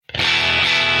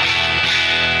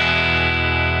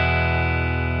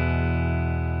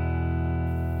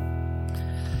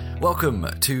welcome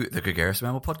to the Gregarious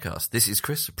Mammal Podcast. This is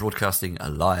Chris, broadcasting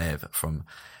live from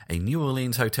a New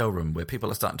Orleans hotel room where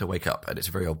people are starting to wake up, and it's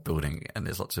a very old building, and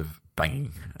there's lots of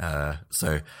banging.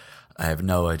 So I have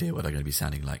no idea what I'm going to be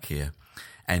sounding like here.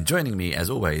 And joining me, as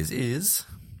always, is...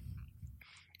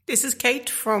 This is Kate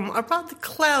from a rather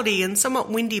cloudy and somewhat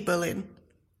windy Berlin.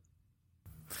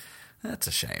 That's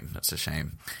a shame.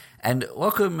 And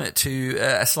welcome to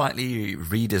a slightly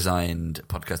redesigned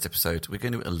podcast episode. We're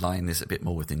going to align this a bit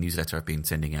more with the newsletter I've been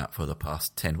sending out for the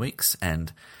past 10 weeks.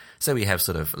 And so we have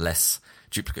sort of less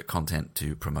duplicate content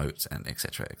to promote and et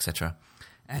cetera,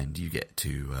 and you get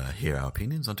to hear our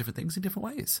opinions on different things in different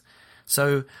ways.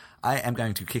 So I am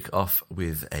going to kick off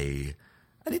with an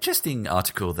interesting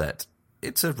article that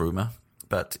it's a rumor,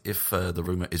 but if the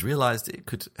rumor is realized, it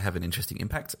could have an interesting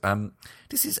impact.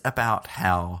 This is about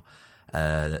how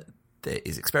there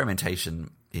is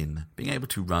experimentation in being able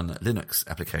to run Linux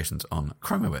applications on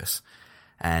Chrome OS.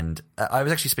 And I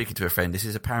was actually speaking to a friend. This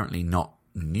is apparently not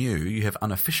new. You have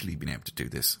unofficially been able to do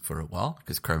this for a while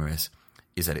because Chrome OS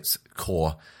is at its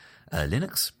core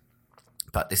Linux.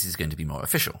 But this is going to be more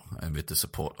official and with the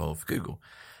support of Google.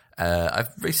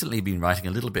 I've recently been writing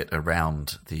a little bit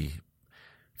around the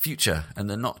future and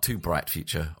the not too bright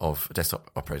future of desktop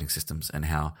operating systems and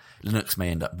how Linux may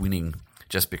end up winning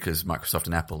just because Microsoft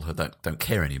and Apple don't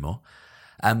care anymore.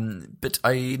 But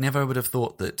I never would have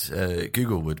thought that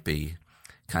Google would be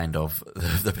kind of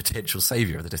the potential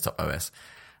savior of the desktop OS.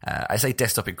 I say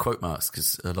desktop in quote marks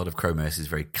because a lot of Chrome OS is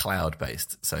very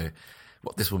cloud-based. So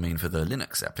what this will mean for the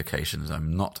Linux applications,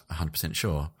 I'm not 100%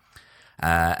 sure.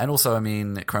 And also, I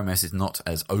mean, Chrome OS is not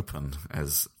as open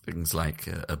as things like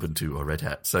Ubuntu or Red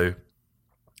Hat. So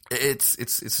it's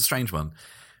a strange one.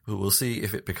 We'll see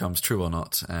if it becomes true or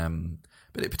not.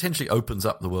 But it potentially opens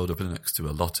up the world of Linux to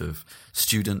a lot of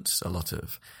students, a lot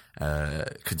of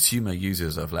consumer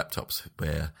users of laptops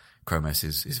where Chrome OS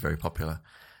is very popular.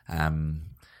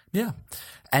 Yeah.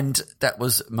 And that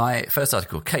was my first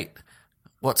article. Kate,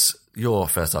 what's your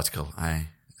first article? I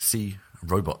see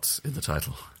robots in the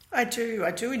title. I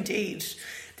do indeed.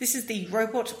 This is the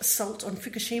Robot Assault on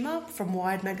Fukushima from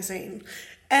Wired magazine.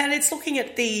 And it's looking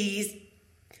at the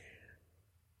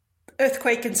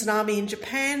earthquake and tsunami in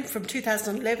Japan from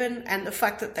 2011 and the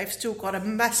fact that they've still got a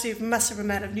massive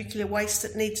amount of nuclear waste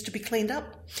that needs to be cleaned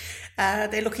up.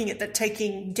 They're looking at that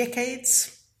taking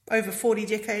decades, over 40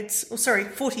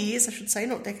 years, I should say,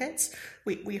 not decades.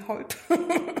 We hope.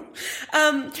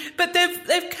 But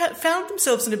they've found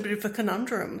themselves in a bit of a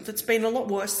conundrum that's been a lot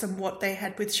worse than what they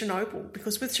had with Chernobyl,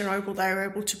 because with Chernobyl they were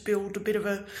able to build a bit of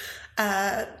a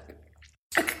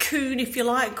cocoon, if you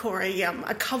like, or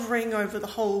a covering over the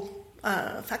whole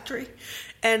factory.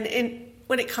 And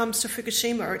when it comes to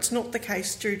Fukushima, it's not the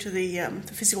case due to the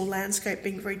physical landscape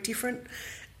being very different.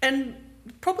 And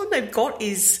the problem they've got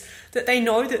is that they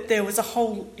know that there was a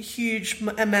whole huge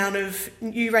amount of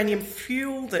uranium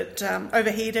fuel that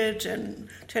overheated and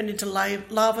turned into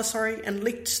lava, and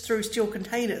leaked through steel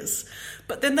containers.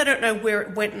 But then they don't know where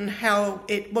it went and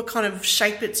what kind of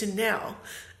shape it's in now.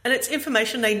 And it's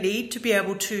information they need to be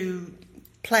able to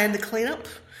plan the cleanup,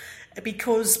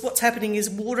 because what's happening is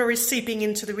water is seeping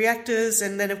into the reactors,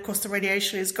 and then of course the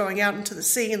radiation is going out into the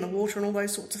sea and the water and all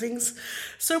those sorts of things.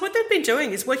 So what they've been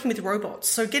doing is working with robots,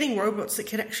 so getting robots that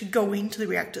can actually go into the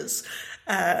reactors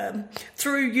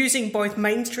through using both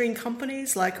mainstream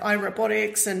companies like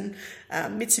iRobotics and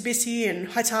Mitsubishi and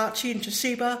Hitachi and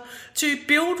Toshiba to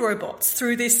build robots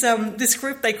through this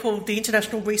group they call the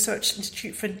International Research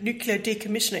Institute for Nuclear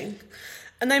Decommissioning.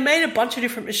 And they made a bunch of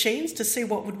different machines to see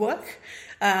what would work.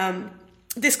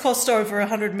 This cost over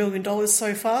 $100 million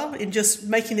so far in just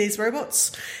making these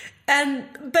robots. And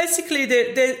basically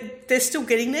they're still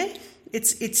getting there.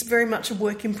 It's very much a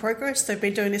work in progress. They've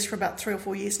been doing this for about 3 or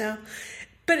 4 years now.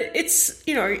 But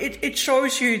it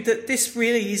shows you that this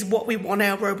really is what we want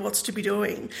our robots to be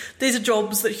doing. These are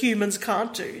jobs that humans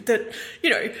can't do.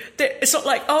 It's not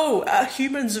like,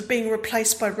 humans are being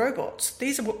replaced by robots.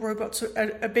 These are what robots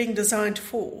are being designed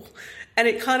for. And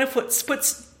it kind of puts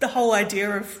the whole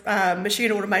idea of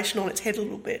machine automation on its head a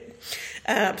little bit,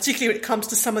 particularly when it comes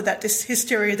to some of that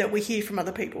hysteria that we hear from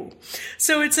other people.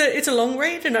 So it's a long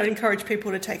read, and I'd encourage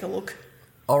people to take a look.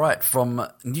 All right, from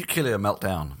nuclear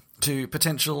meltdown to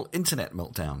potential internet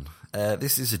meltdown.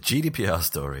 This is a GDPR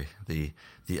story, the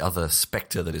other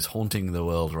spectre that is haunting the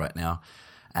world right now.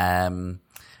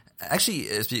 Actually,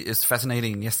 it's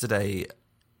fascinating. Yesterday,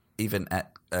 even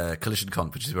at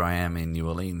CollisionConf, which is where I am in New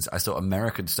Orleans, I saw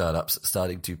American startups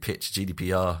starting to pitch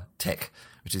GDPR tech,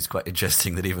 which is quite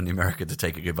interesting that even America to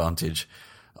take advantage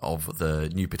of the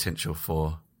new potential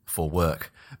for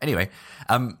work. Anyway,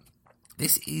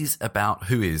 This is about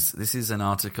Whois. This is an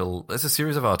article. There's a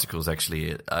series of articles,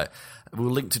 actually.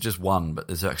 We'll link to just one, but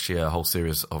there's actually a whole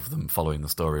series of them following the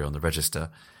story on the Register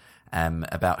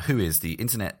about Whois, the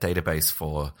internet database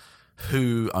for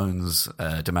who owns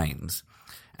domains.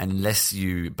 And unless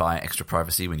you buy extra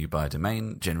privacy when you buy a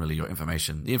domain, generally the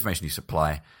information you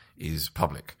supply is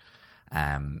public.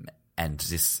 And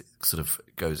this sort of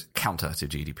goes counter to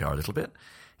GDPR a little bit.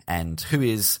 And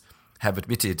Whois have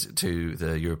admitted to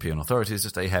the European authorities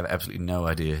that they have absolutely no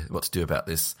idea what to do about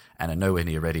this and are nowhere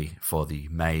near ready for the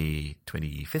May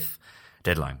 25th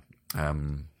deadline.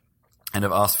 And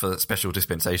have asked for special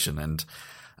dispensation. And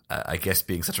I guess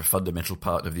being such a fundamental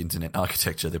part of the internet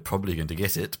architecture, they're probably going to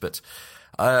get it. But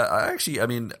I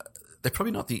mean, they're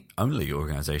probably not the only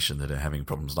organization that are having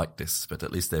problems like this, but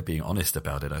at least they're being honest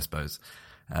about it, I suppose.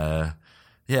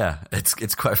 Yeah,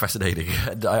 it's quite fascinating.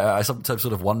 And I sometimes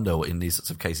sort of wonder in these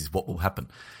sorts of cases what will happen.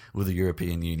 Will the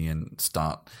European Union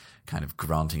start kind of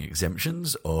granting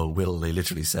exemptions, or will they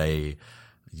literally say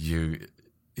you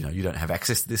don't have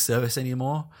access to this service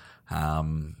anymore?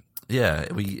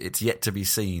 It's yet to be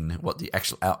seen what the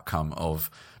actual outcome of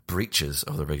breaches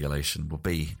of the regulation will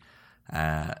be.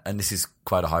 And this is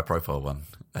quite a high profile one.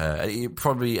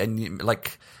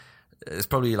 There's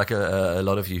probably like a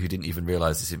lot of you who didn't even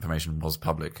realize this information was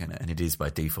public, and it is by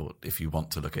default if you want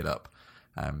to look it up.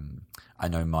 I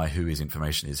know my Whois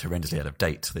information is horrendously out of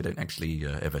date. They don't actually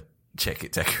ever check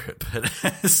it's accurate, but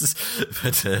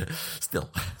still.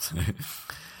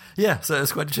 So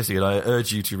it's quite interesting, and I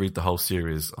urge you to read the whole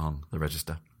series on the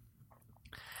Register.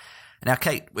 Now,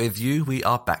 Kate, with you, we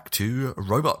are back to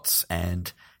robots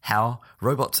and how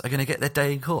robots are going to get their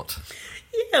day in court.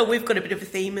 Yeah, we've got a bit of a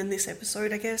theme in this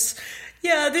episode, I guess.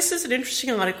 Yeah, this is an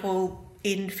interesting article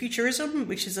in Futurism,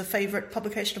 which is a favourite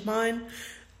publication of mine.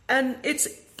 And it's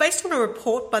based on a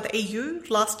report by the EU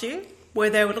last year, where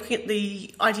they were looking at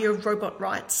the idea of robot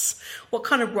rights. What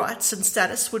kind of rights and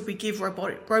status would we give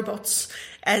robots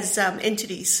as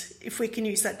entities, if we can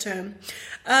use that term?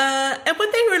 And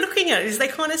what they were looking at is they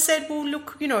kind of said, well,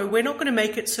 look, we're not going to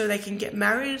make it so they can get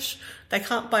married, they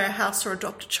can't buy a house or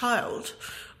adopt a child,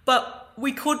 but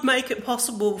we could make it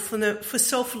possible for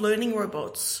self-learning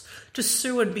robots to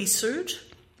sue and be sued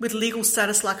with legal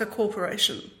status like a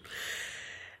corporation.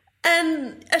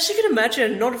 And as you can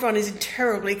imagine, not everyone is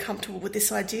terribly comfortable with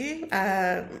this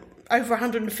idea. Over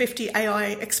 150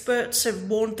 AI experts have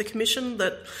warned the Commission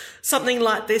that something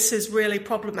like this is really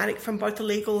problematic from both a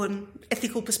legal and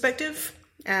ethical perspective.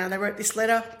 They wrote this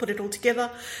letter, put it all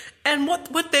together. And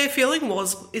what their feeling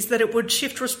is that it would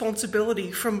shift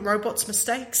responsibility from robots'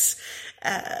 mistakes.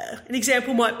 An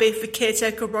example might be if a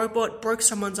caretaker robot broke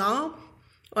someone's arm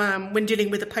when dealing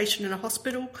with a patient in a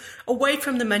hospital, away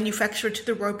from the manufacturer to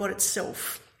the robot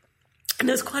itself. And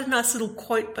there's quite a nice little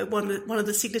quote by one of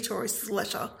the signatories to the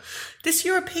letter. This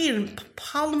European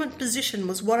Parliament position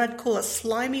was what I'd call a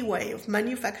slimy way of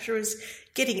manufacturers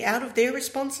getting out of their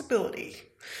responsibility.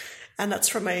 And that's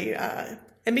from a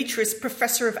emeritus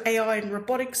professor of AI and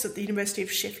robotics at the University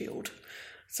of Sheffield.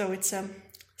 So it's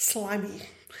slimy.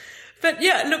 But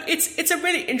yeah, look, it's a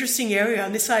really interesting area,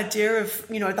 and this idea of,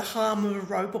 the harm of a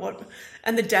robot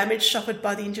and the damage suffered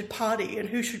by the injured party and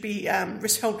who should be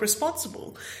held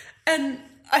responsible. And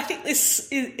I think this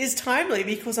is timely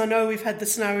because I know we've had the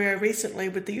scenario recently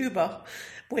with the Uber,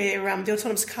 where the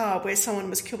autonomous car, where someone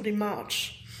was killed in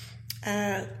March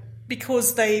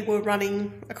because they were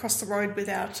running across the road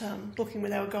without looking where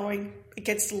they were going,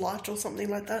 against the light or something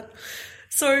like that.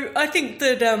 So I think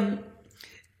that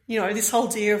this whole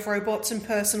idea of robots and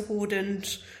personhood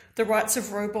and the rights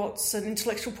of robots and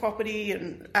intellectual property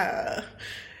and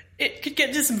it could get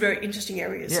into some very interesting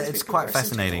areas. Yeah, it's quite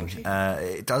fascinating.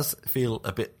 It does feel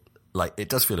a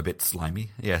bit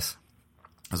slimy, yes,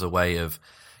 as a way of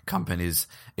companies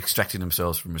extracting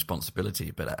themselves from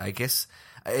responsibility. But I guess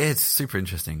it's super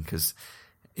interesting because,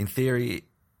 in theory,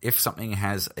 if something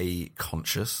has a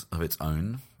conscience of its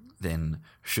own, then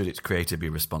should its creator be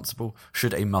responsible?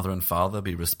 Should a mother and father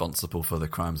be responsible for the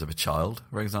crimes of a child,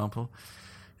 for example?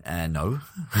 No.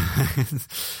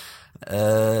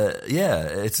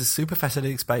 It's a super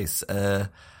fascinating space.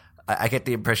 I get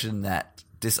the impression that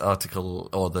this article,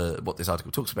 or what this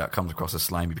article talks about, comes across as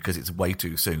slimy because it's way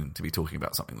too soon to be talking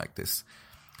about something like this.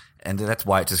 And that's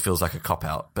why it just feels like a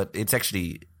cop-out. But it's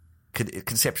actually,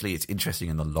 conceptually, it's interesting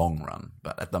in the long run.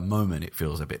 But at the moment, it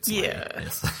feels a bit slimy. Yeah.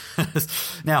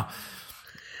 Yes. Now,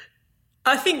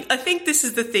 I think this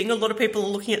is the thing. A lot of people are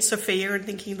looking at Sophia and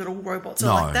thinking that all robots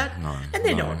are like that. No, and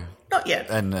they're not. Not yet.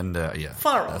 And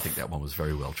far off. I think that one was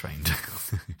very well trained.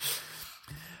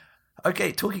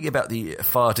 Okay, talking about the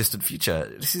far distant future,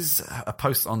 this is a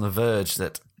post on The Verge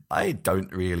that I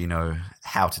don't really know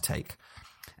how to take.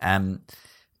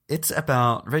 It's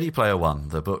about Ready Player One,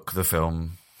 the book, the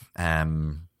film,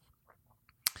 and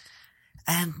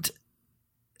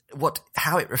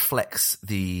how it reflects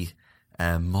the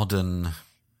modern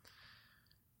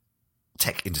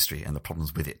tech industry and the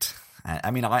problems with it.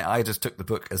 I mean, I just took the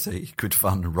book as a good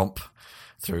fun romp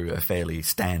through a fairly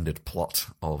standard plot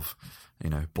of,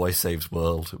 boy saves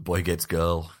world, boy gets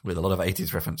girl, with a lot of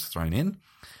 80s reference thrown in.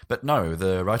 But no,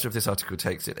 the writer of this article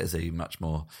takes it as a much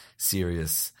more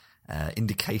serious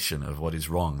indication of what is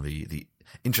wrong, the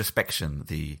introspection,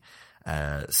 the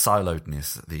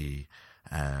siloedness, the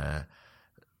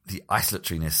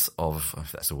isolatoriness of,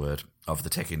 if that's a word, of the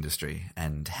tech industry,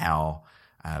 and how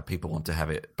people want to have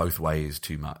it both ways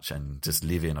too much and just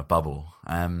live in a bubble.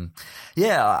 I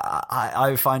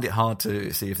find it hard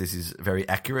to see if this is very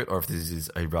accurate or if this is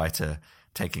a writer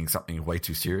taking something way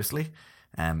too seriously.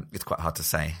 It's quite hard to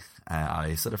say.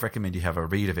 I sort of recommend you have a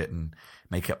read of it and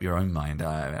make up your own mind.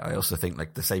 I also think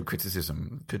like the same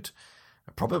criticism could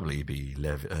probably be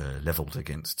leveled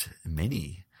against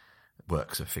many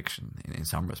works of fiction in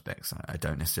some respects. I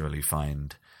don't necessarily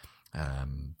find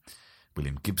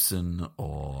William Gibson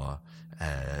or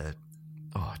I'm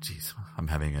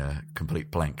having a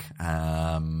complete blank.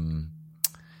 No.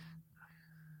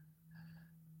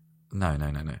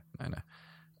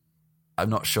 I'm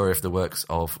not sure if the works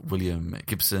of William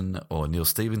Gibson or Neil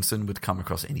Stephenson would come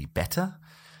across any better.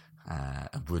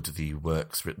 Would the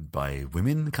works written by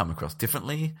women come across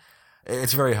differently?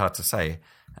 It's very hard to say.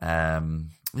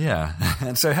 And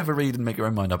so have a read and make your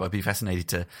own mind up. I'd be fascinated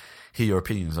to hear your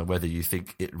opinions on whether you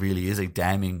think it really is a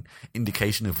damning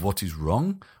indication of what is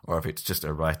wrong, or if it's just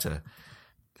a writer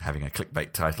having a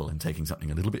clickbait title and taking something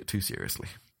a little bit too seriously.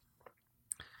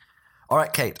 All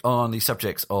right, Kate, on the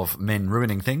subjects of men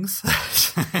ruining things,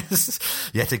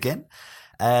 yet again,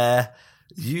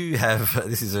 you have,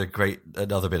 this is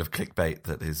another bit of clickbait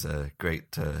that is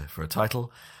great for a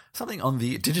title, something on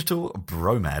the digital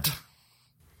bromad.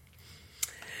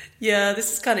 Yeah,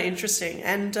 this is kind of interesting.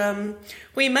 And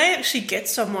we may actually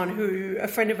get a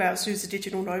friend of ours who's a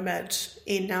digital nomad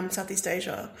in Southeast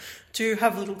Asia, to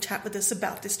have a little chat with us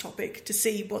about this topic, to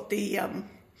see what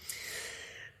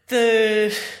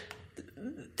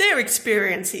their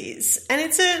experience is. And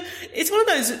it's one of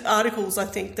those articles, I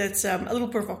think, that's a little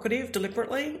provocative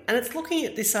deliberately. And it's looking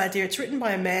at this idea. It's written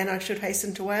by a man, I should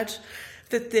hasten to add.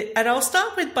 And I'll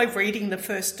start by reading the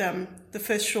first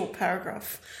short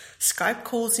paragraph. Skype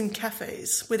calls in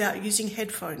cafes without using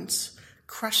headphones,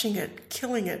 crushing it,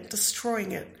 killing it,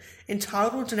 destroying it,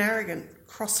 entitled and arrogant,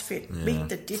 CrossFit, meet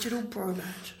the digital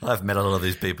bromad. I've met a lot of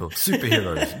these people.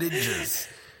 Superheroes, ninjas.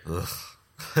 Ugh.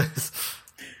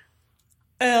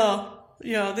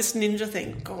 This ninja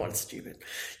thing. God, it's stupid.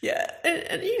 Yeah,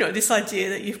 and this idea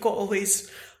that you've got all these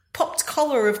popped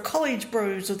collar of college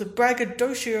bros or the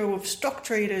braggadocio of stock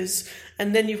traders,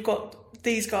 and then you've got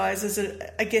these guys as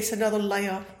another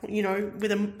layer,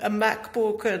 with a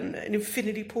MacBook and an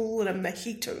infinity pool and a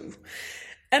mojito.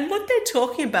 And what they're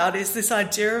talking about is this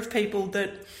idea of people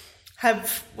that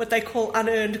have what they call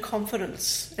unearned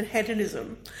confidence and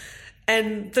hedonism,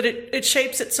 and that it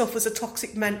shapes itself as a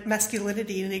toxic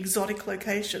masculinity in an exotic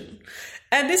location.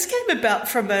 And this came about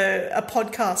from a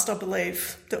podcast, I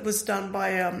believe, that was done by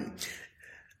a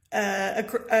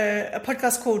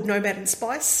podcast called Nomad and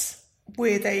Spice,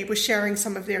 where they were sharing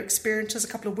some of their experiences, a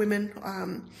couple of women,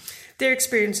 their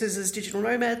experiences as digital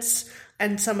nomads,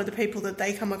 and some of the people that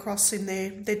they come across in their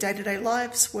day-to-day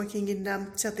lives working in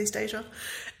Southeast Asia,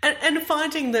 and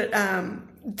finding that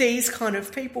these kind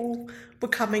of people were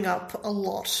coming up a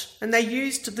lot. And they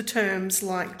used the terms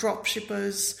like drop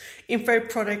shippers,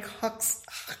 info-product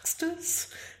hucksters,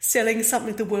 selling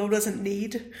something the world doesn't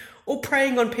need, or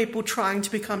preying on people trying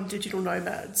to become digital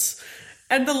nomads.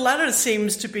 And the latter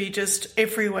seems to be just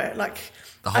everywhere. Like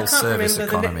the whole service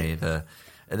economy.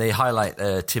 They highlight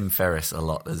Tim Ferriss a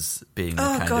lot as being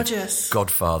the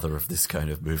godfather of this kind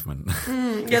of movement.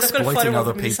 Exploiting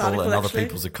other people and other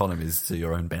people's economies to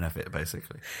your own benefit,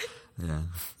 basically.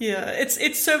 Yeah,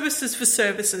 it's services for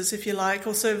services, if you like,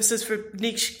 or services for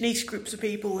niche groups of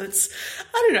people. I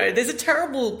don't know, there's a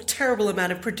terrible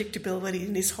amount of predictability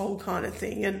in this whole kind of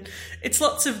thing. And it's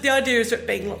the idea is it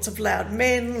being lots of loud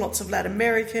men, lots of loud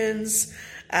Americans,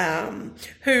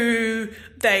 who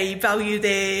they value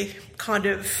their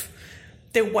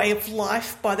way of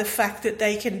life by the fact that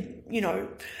they can,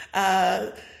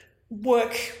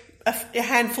 work a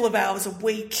handful of hours a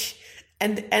week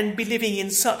and be living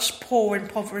in such poor,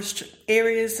 impoverished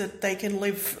areas that they can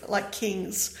live like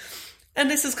kings. And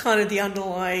this is kind of the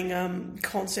underlying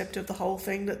concept of the whole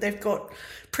thing, that they've got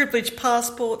privileged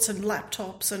passports and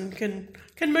laptops and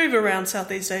can move around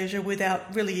Southeast Asia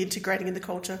without really integrating in the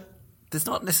culture. There's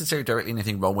not necessarily directly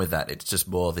anything wrong with that. It's just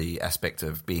more the aspect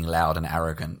of being loud and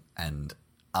arrogant and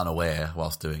unaware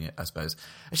whilst doing it, I suppose.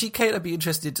 Actually, Kate, I'd be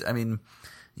interested. I mean,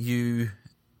 you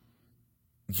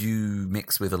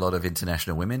mix with a lot of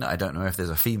international women. I don't know if there's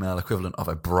a female equivalent of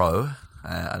a bro.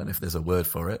 I don't know if there's a word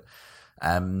for it.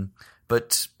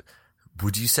 But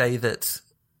would you say that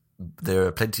there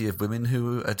are plenty of women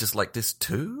who are just like this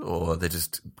too, or they're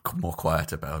just more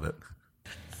quiet about it?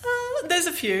 There's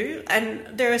a few,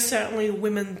 and there are certainly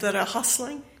women that are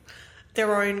hustling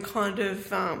their own kind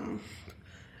of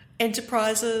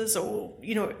enterprises, or,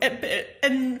 you know,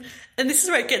 and this is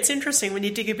where it gets interesting when you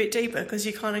dig a bit deeper, because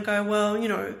you kind of go, well, you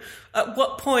know, at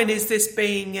what point is this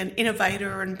being an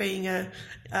innovator and being a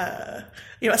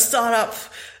startup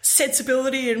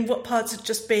sensibility, and what parts are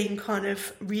just being kind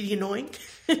of really annoying?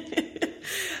 And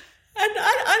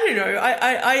I don't know.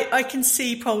 I can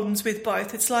see problems with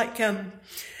both. It's like one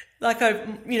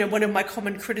of my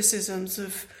common criticisms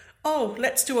of,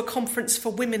 let's do a conference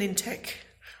for women in tech,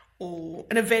 or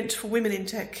an event for women in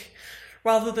tech,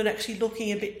 rather than actually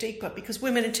looking a bit deeper, because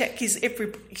women in tech is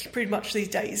pretty much these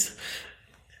days.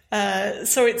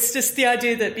 So it's just the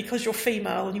idea that because you're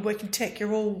female and you work in tech,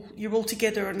 you're all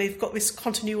together and they've got this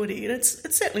continuity, and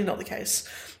it's certainly not the case.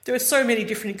 There are so many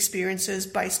different experiences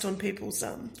based on people's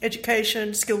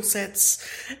education, skill sets,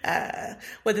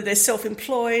 whether they're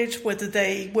self-employed, whether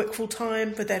they work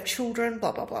full-time, whether they have children,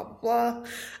 blah, blah, blah, blah.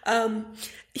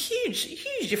 Huge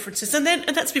differences. And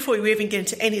that's before you even get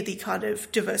into any of the kind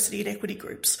of diversity and equity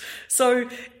groups. So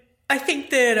I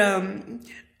think that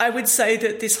I would say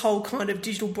that this whole kind of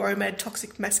digital bromad,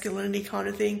 toxic masculinity kind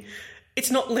of thing, it's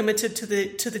not limited to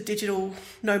the digital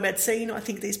nomad scene. I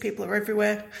think these people are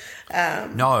everywhere.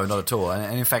 No, not at all.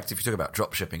 And in fact, if you talk about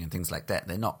drop shipping and things like that,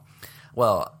 they're not.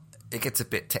 Well, it gets a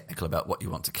bit technical about what you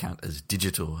want to count as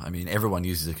digital. I mean, everyone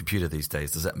uses a computer these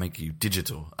days. Does that make you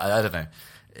digital? I don't know.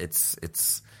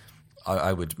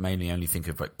 I would mainly only think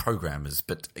of like programmers,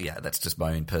 but yeah, that's just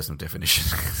my own personal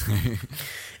definition.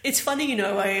 It's funny, you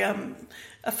know,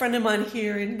 a friend of mine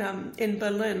here in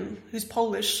Berlin, who's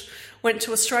Polish, went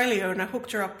to Australia, and I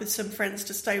hooked her up with some friends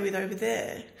to stay with over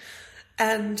there.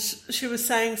 And she was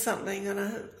saying something, and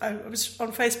I was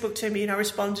on Facebook to me, and I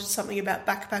responded to something about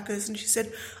backpackers, and she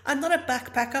said, "I'm not a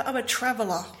backpacker, I'm a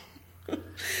traveller."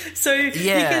 So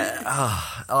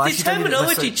the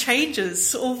terminology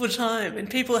changes all the time,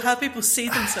 and how people see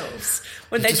themselves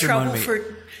when they travel for.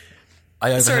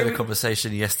 I overheard a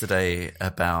conversation yesterday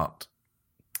about.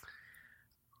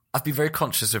 I've been very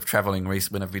conscious of traveling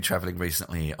when I've been traveling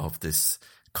recently, of this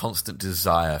constant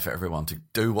desire for everyone to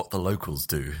do what the locals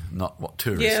do, not what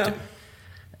tourists do.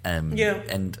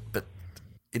 But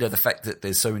you know, the fact that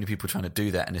there's so many people trying to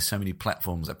do that, and there's so many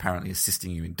platforms apparently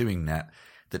assisting you in doing that,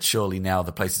 that surely now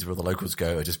the places where the locals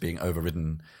go are just being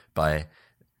overridden by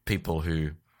people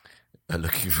who are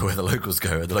looking for where the locals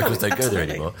go, and the locals don't go there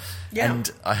anymore. Yeah. And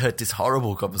I heard this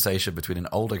horrible conversation between an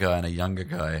older guy and a younger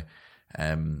guy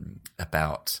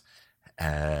about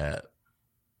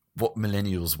what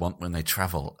millennials want when they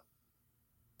travel.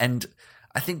 And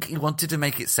I think he wanted to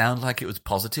make it sound like it was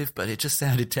positive, but it just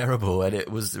sounded terrible. And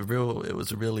it was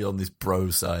really on this bro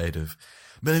side of,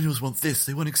 millennials want this,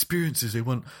 they want experiences, they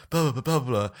want blah, blah, blah, blah,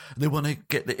 blah. And they want to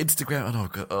get the Instagram, and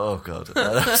oh God.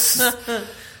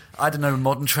 I don't know,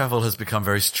 modern travel has become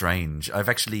very strange. I've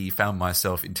actually found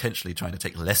myself intentionally trying to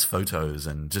take less photos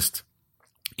and just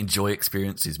enjoy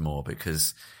experiences more,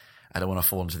 because I don't want to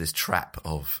fall into this trap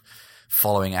of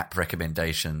following app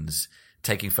recommendations,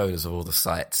 taking photos of all the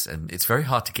sites, and it's very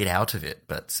hard to get out of it.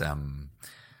 But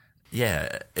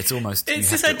it's almost you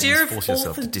have to force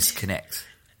yourself to disconnect.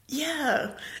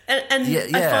 Yeah, and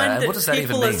I find that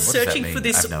people are searching for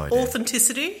this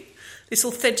authenticity, this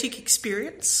authentic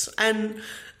experience, and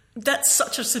that's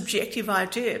such a subjective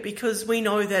idea, because we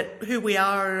know that who we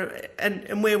are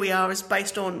and where we are is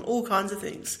based on all kinds of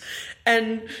things.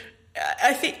 And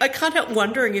I think I can't help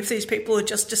wondering if these people are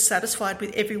just dissatisfied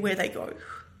with everywhere they go.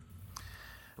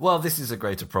 Well, this is a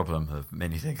greater problem of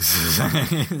many things.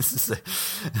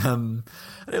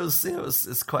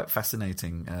 It's quite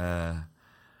fascinating. I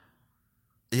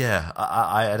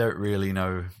don't really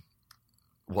know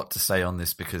what to say on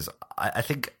this, because I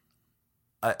think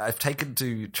I've taken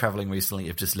to traveling recently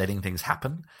of just letting things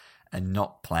happen and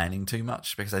not planning too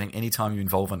much, because I think anytime you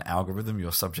involve an algorithm,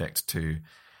 you're subject to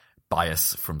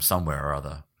bias from somewhere or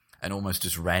other, and almost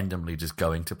just randomly just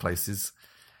going to places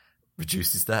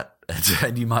reduces that,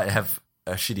 and you might have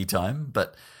a shitty time.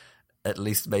 But at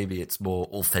least maybe it's more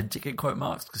authentic in quote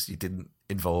marks because you didn't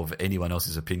involve anyone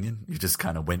else's opinion. You just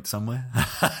kind of went somewhere.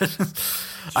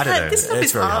 I don't know. This stuff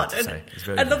is hard. I'd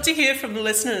love hard. to hear from the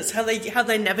listeners how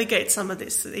they navigate some of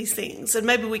these things, and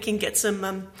maybe we can get some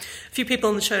a few people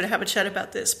on the show to have a chat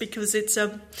about this, because it's I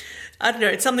don't know,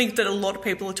 it's something that a lot of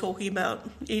people are talking about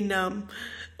in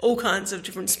all kinds of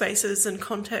different spaces and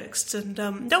contexts, and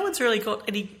no one's really got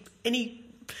any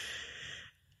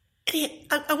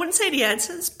I wouldn't say any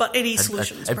answers, but any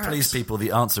solutions. And please, people,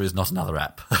 the answer is not another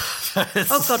app.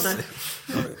 Oh God,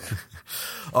 no.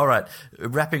 All right,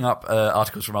 wrapping up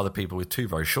articles from other people with two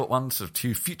very short ones of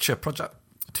two future product.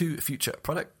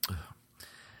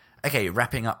 Okay,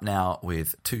 wrapping up now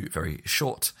with two very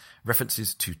short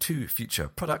references to two future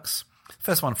products.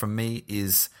 First one from me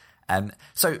is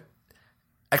so.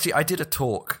 Actually, I did a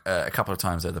talk a couple of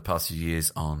times over the past few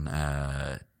years on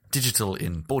digital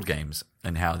in board games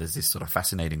and how there's this sort of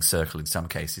fascinating circle in some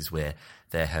cases where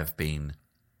there have been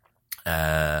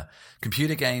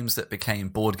computer games that became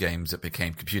board games that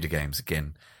became computer games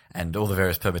again, and all the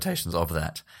various permutations of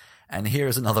that. And here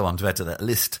is another one to add to that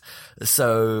list.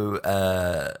 So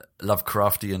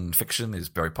Lovecraftian fiction is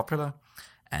very popular.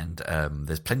 And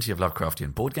there's plenty of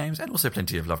Lovecraftian board games and also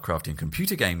plenty of Lovecraftian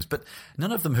computer games, but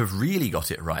none of them have really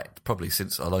got it right, probably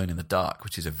since Alone in the Dark,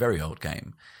 which is a very old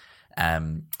game.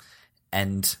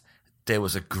 And there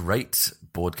was a great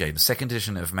board game, the second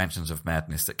edition of Mansions of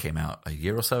Madness that came out a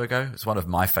year or so ago. It's one of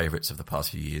my favourites of the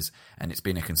past few years, and it's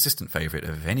been a consistent favourite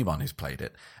of anyone who's played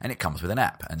it. And it comes with an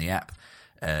app, and the app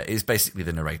is basically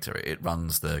the narrator. It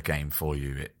runs the game for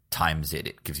you, it times it,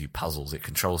 it gives you puzzles, it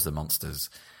controls the monsters,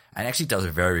 and actually does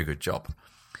a very good job.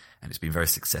 And it's been very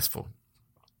successful.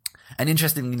 And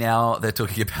interestingly now, they're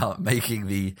talking about making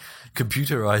the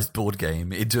computerized board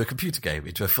game into a computer game,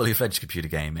 into a fully fledged computer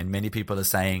game. And many people are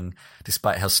saying,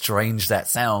 despite how strange that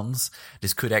sounds,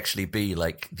 this could actually be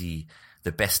like the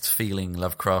best feeling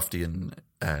Lovecraftian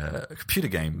computer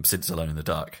game since Alone in the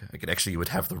Dark. Like it actually would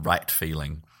have the right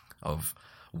feeling of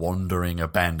wandering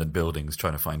abandoned buildings,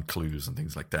 trying to find clues and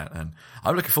things like that. And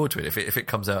I'm looking forward to it. If it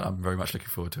comes out, I'm very much looking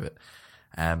forward to it.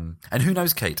 And who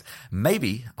knows, Kate,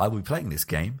 maybe I will be playing this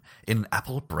game in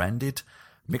Apple-branded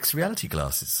mixed reality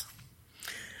glasses.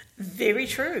 Very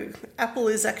true. Apple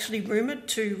is actually rumoured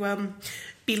to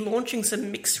be launching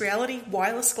some mixed reality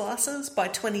wireless glasses by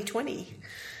 2020.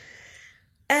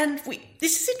 And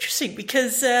this is interesting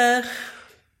because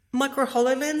Micro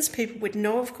HoloLens, people would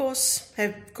know, of course,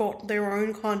 have got their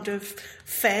own kind of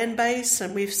fan base,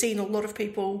 and we've seen a lot of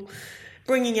people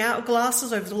bringing out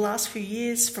glasses over the last few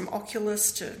years, from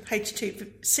Oculus to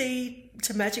HTC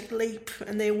to Magic Leap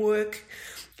and their work.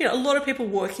 You know, a lot of people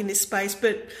work in this space,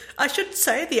 but I should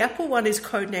say the Apple one is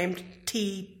codenamed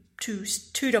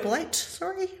T288.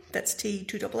 Sorry, that's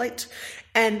T288,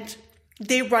 and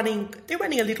they're running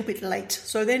a little bit late,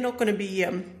 so they're not going to be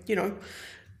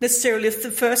necessarily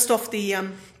the first off the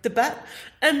bat.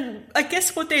 And I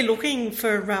guess what they're looking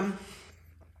for.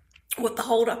 What the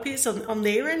hold up is on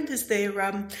their end is they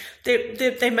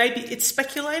may be, it's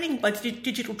speculating by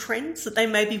digital trends that they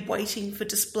may be waiting for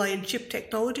display and chip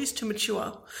technologies to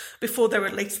mature before they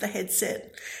release the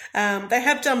headset. They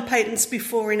have done patents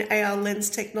before in AR lens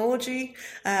technology.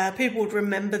 People would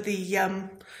remember the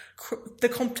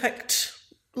compact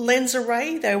lens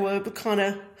array. They were kind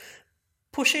of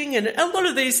pushing, and a lot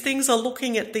of these things are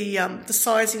looking at the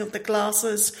sizing of the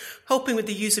glasses, helping with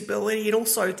the usability, and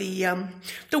also the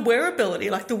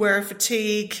wearability, like the wearer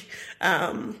fatigue,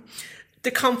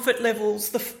 the comfort levels.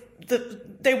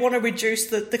 They want to reduce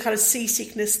the kind of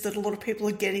seasickness that a lot of people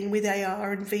are getting with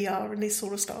AR and VR and this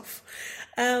sort of stuff.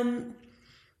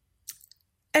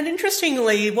 And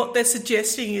interestingly, what they're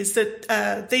suggesting is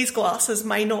that these glasses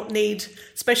may not need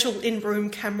special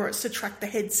in-room cameras to track the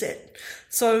headset.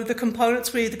 So the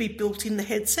components will either be built in the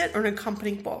headset or an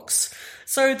accompanying box.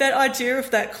 So that idea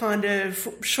of that kind of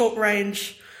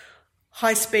short-range,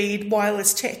 high-speed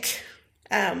wireless tech,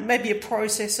 maybe a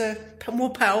processor more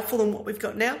powerful than what we've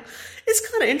got now, is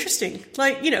kind of interesting.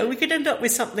 Like, we could end up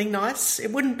with something nice.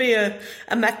 It wouldn't be a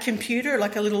Mac computer,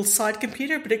 like a little side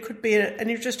computer, but it could be an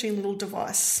interesting little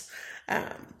device.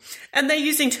 And they're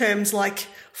using terms like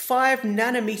 5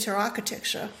 nanometer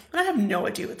architecture. And I have no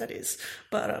idea what that is,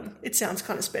 but it sounds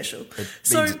kind of special. It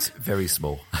means it's very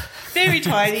small. very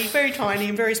tiny,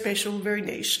 and very special, very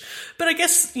niche. But I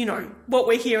guess, what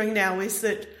we're hearing now is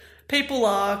that people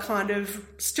are kind of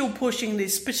still pushing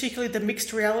this, particularly the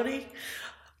mixed reality.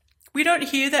 We don't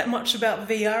hear that much about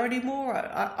VR anymore.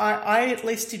 I at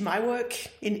least in my work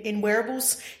in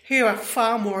wearables, hear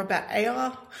far more about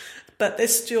AR, but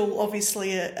there's still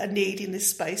obviously a need in this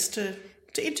space to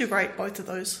integrate both of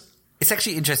those. It's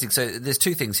actually interesting. So there's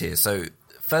two things here. So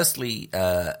firstly,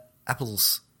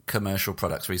 Apple's commercial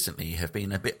products recently have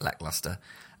been a bit lackluster,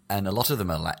 and a lot of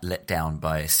them are let down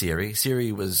by Siri.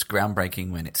 Siri was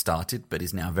groundbreaking when it started, but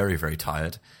is now very, very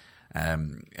tired.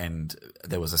 And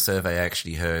there was a survey I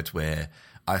actually heard where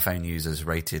iPhone users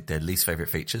rated their least favorite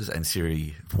features, and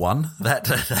Siri won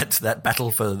that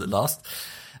battle for the last.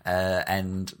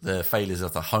 And the failures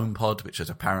of the HomePod, which is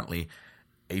apparently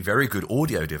a very good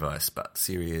audio device, but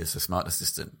Siri as a smart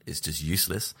assistant is just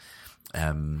useless.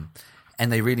 And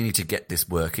they really need to get this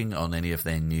working on any of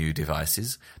their new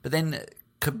devices. But then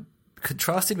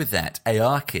contrasted with that,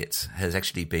 ARKit has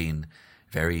actually been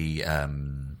very,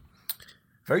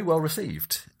 very well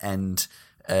received, and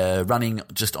running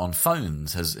just on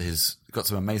phones has got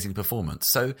some amazing performance.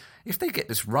 So if they get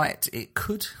this right, it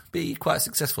could be quite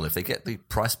successful. If they get the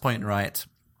price point right,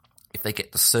 if they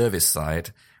get the service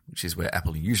side, which is where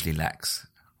Apple usually lacks,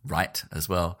 right as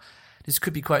well, this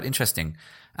could be quite interesting.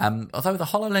 Although the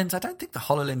HoloLens, I don't think the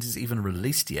HoloLens is even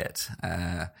released yet.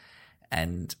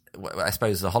 And I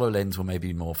suppose the HoloLens will maybe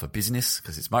be more for business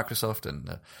because it's Microsoft, and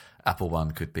the Apple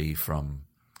one could be from,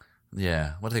 what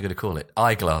are they going to call it?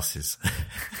 Eyeglasses.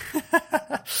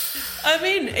 I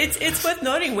mean, it's worth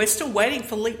noting we're still waiting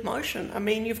for Leap Motion. I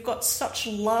mean, you've got such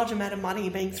a large amount of money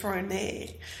being thrown there.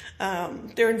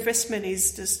 Their investment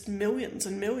is just millions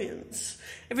and millions.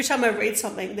 Every time I read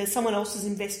something, there's someone else has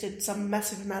invested some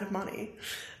massive amount of money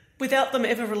without them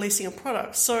ever releasing a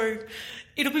product. So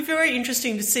it'll be very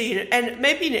interesting to see it. And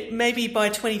maybe by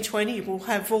 2020 we'll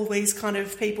have all these kind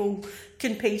of people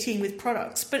competing with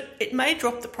products. But it may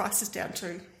drop the prices down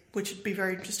too, which would be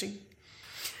very interesting.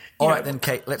 All right then,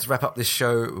 Kate, let's wrap up this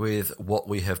show with what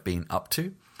we have been up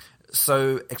to.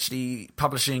 So actually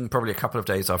publishing probably a couple of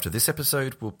days after this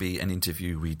episode will be an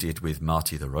interview we did with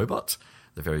Marty the Robot,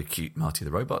 the very cute Marty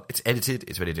the Robot. It's edited,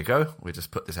 it's ready to go. We'll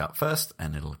just put this out first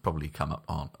and it'll probably come up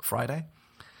on Friday.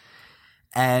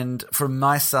 And from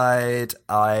my side,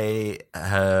 I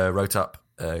wrote up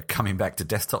coming back to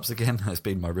desktops again. Has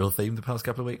been my real theme the past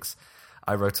couple of weeks.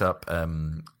 I wrote up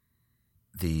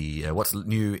the what's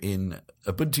new in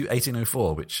Ubuntu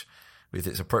 18.04, which with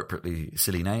its appropriately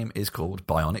silly name is called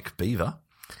Bionic Beaver.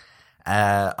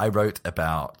 I wrote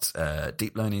about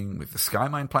deep learning with the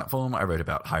SkyMind platform. I wrote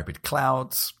about hybrid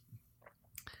clouds.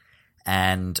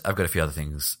 And I've got a few other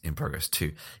things in progress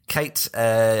too. Kate,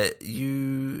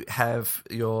 you have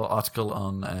your article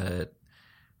on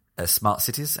smart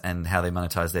cities and how they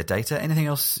monetize their data. Anything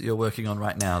else you're working on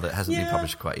right now that hasn't been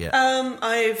published quite yet?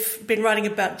 I've been writing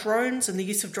about drones and the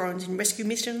use of drones in rescue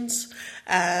missions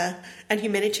and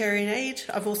humanitarian aid.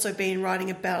 I've also been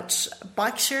writing about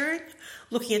bike sharing,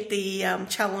 looking at the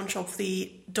challenge of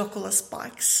the Dockerless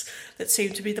bikes that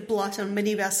seem to be the blight on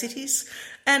many of our cities,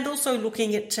 and also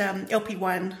looking at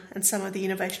LP1 and some of the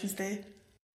innovations there.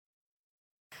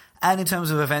 And in terms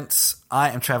of events, I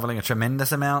am travelling a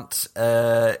tremendous amount.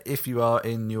 If you are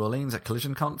in New Orleans at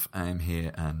CollisionConf, I am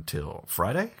here until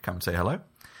Friday. Come and say hello.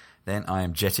 Then I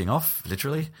am jetting off,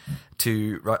 literally,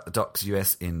 to Write the Docs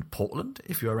US in Portland,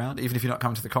 if you're around. Even if you're not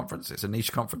coming to the conference, it's a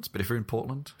niche conference, but if you're in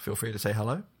Portland, feel free to say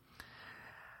hello.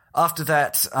 After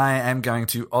that, I am going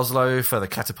to Oslo for the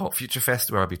Catapult Future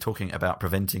Fest, where I'll be talking about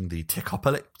preventing the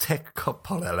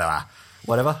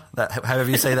whatever, however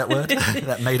you say that word,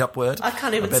 that made-up word. I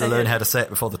can't even say it. I better learn how to say it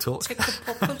before the talk.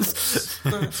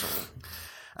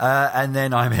 And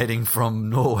then I'm heading from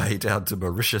Norway down to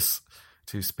Mauritius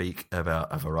to speak about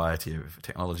a variety of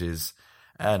technologies.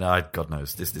 And God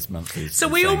knows, this month is so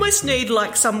insane. We almost need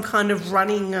like some kind of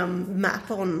running map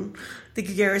on the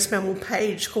Gregarious Mammal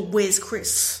page called Where's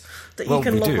Chris that you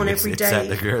can log on every day. It's at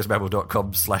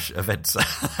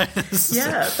thegregoriousmammal.com/events.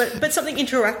 Yeah, but something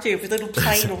interactive with a little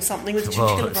plane or something with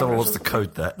chinchilla runners. If someone wants to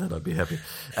code that, then I'd be happy.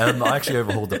 I actually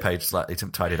overhauled the page slightly to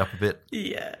tidy it up a bit.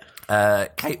 Yeah.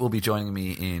 Kate will be joining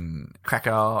me in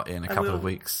Krakow in a couple of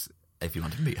weeks, if you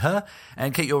want to meet her.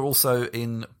 And Kate, you're also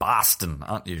in Boston,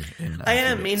 aren't you? I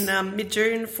am in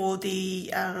mid-June for the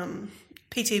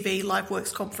PTV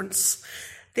LiveWorks conference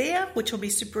there, which will be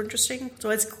super interesting. So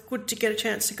it's good to get a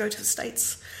chance to go to the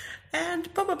States.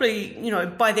 And probably,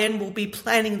 by then we'll be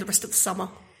planning the rest of the summer.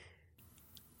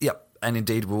 Yep. And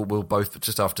indeed, we'll both,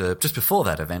 just before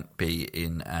that event, be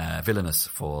in Vilnius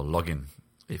for Login,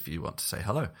 if you want to say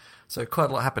hello. So quite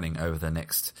a lot happening over the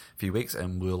next few weeks,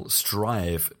 and we'll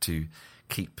strive to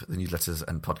keep the newsletters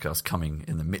and podcasts coming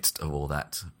in the midst of all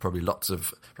that. Probably lots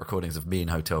of recordings of me in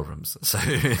hotel rooms. So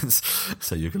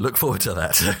you can look forward to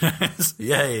that.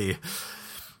 Yay.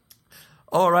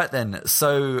 All right, then.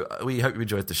 So we hope you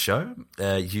enjoyed the show.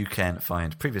 You can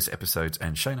find previous episodes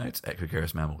and show notes at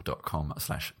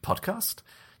gregariousmammal.com/podcast.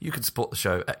 You can support the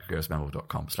show at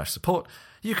gregariousmammal.com/support.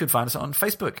 You can find us on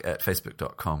Facebook at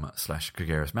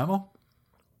facebook.com/gregariousmammal.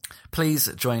 Please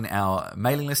join our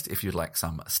mailing list if you'd like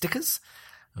some stickers.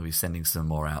 We'll be sending some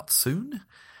more out soon.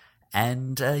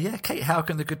 And Kate, how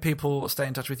can the good people stay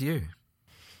in touch with you?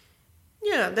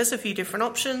 Yeah, there's a few different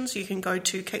options. You can go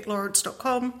to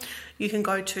katelawrence.com. You can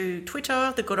go to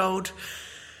Twitter, the good old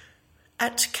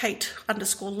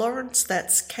 @Kate_Lawrence.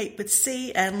 That's Kate with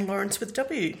C and Lawrence with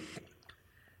W.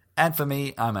 And for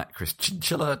me, I'm at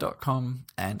chrischinchilla.com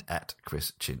and at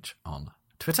chrischinch on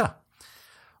Twitter.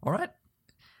 All right.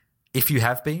 If you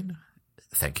have been,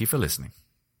 thank you for listening.